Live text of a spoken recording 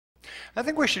I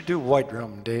think we should do White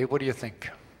Room, Dave. What do you think?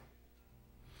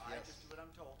 I just do what I'm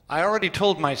told. I already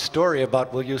told my story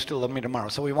about Will You Still Love Me Tomorrow,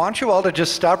 so we want you all to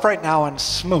just stop right now and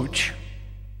smooch.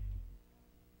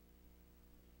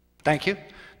 Thank you.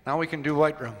 Now we can do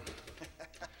White Room.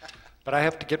 But I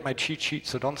have to get my cheat sheet,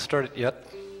 so don't start it yet.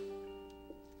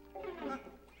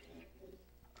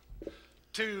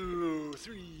 2,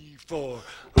 3, 4.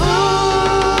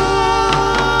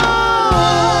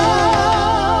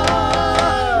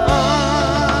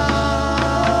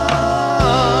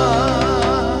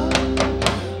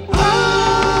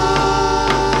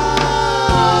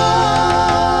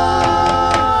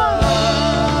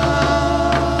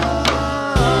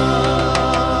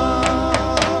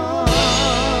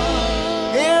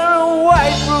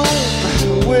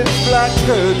 Black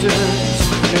curtains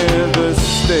near the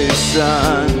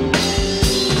station,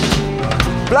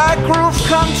 black roof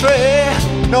country,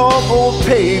 noble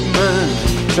pavement,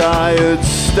 tired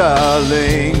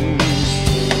starlings,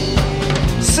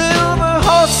 silver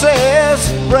horses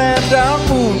ran down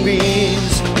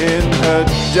moonbeams in her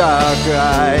dark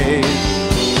eyes.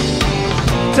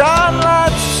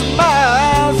 Starlight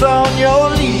smiles on your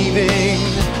leaving,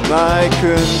 my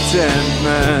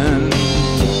contentment.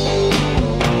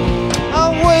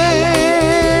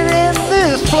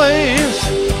 Place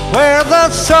where the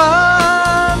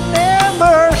sun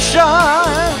never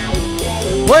shines.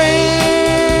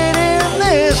 Wait in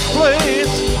this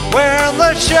place where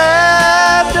the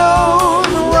shadows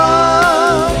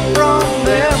run from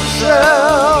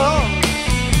themselves.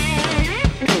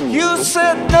 You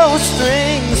said no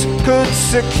strings could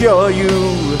secure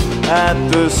you at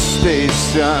the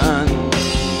station.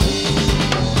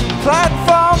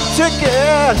 Platform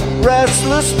ticket,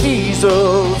 restless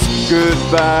diesels,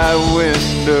 goodbye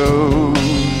windows.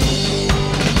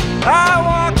 I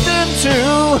walked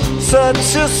into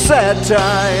such a sad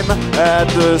time at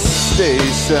the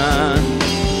station.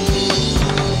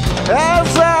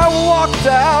 As I walked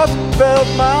out, felt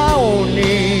my own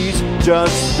knees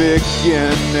just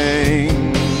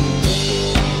beginning.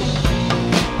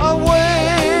 I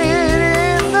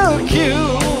wait in the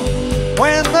queue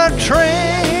when the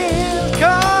train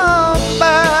comes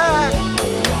back.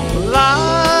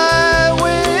 Lie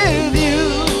with you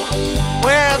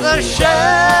where the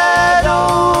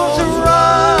shadows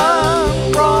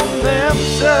run from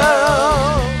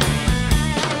themselves.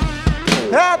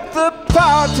 At the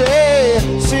party,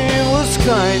 she was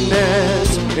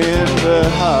kindness in the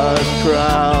hard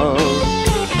crowd.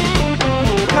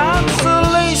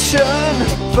 Consolation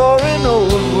for an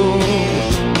old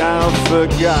wound now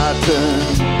forgotten.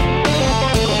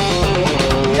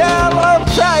 Yellow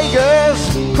tigers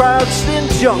crouched in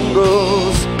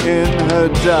jungles in her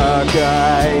dark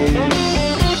eyes.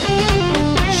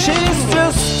 She's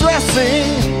just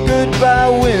dressing goodbye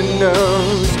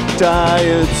windows,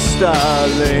 tired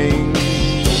starlings.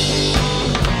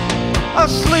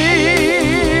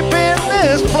 Asleep in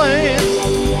this place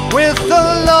with the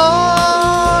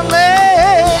lonely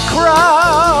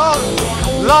crowd.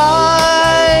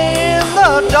 Lie in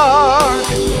the dark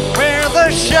where the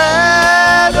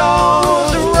shadows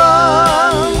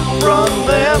run from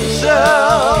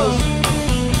themselves.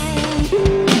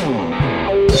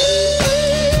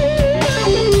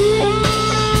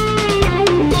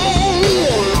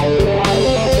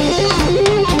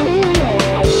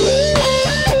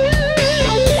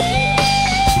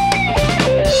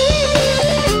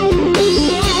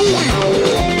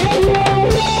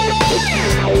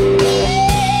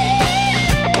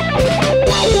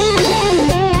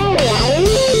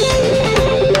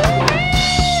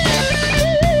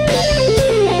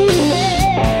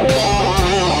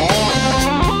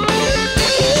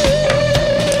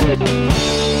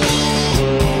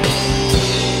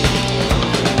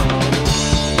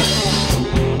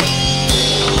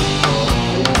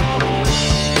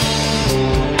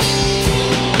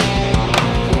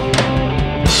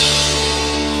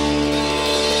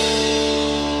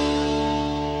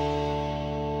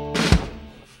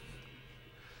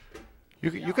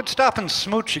 You could stop and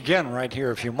smooch again right here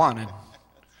if you wanted.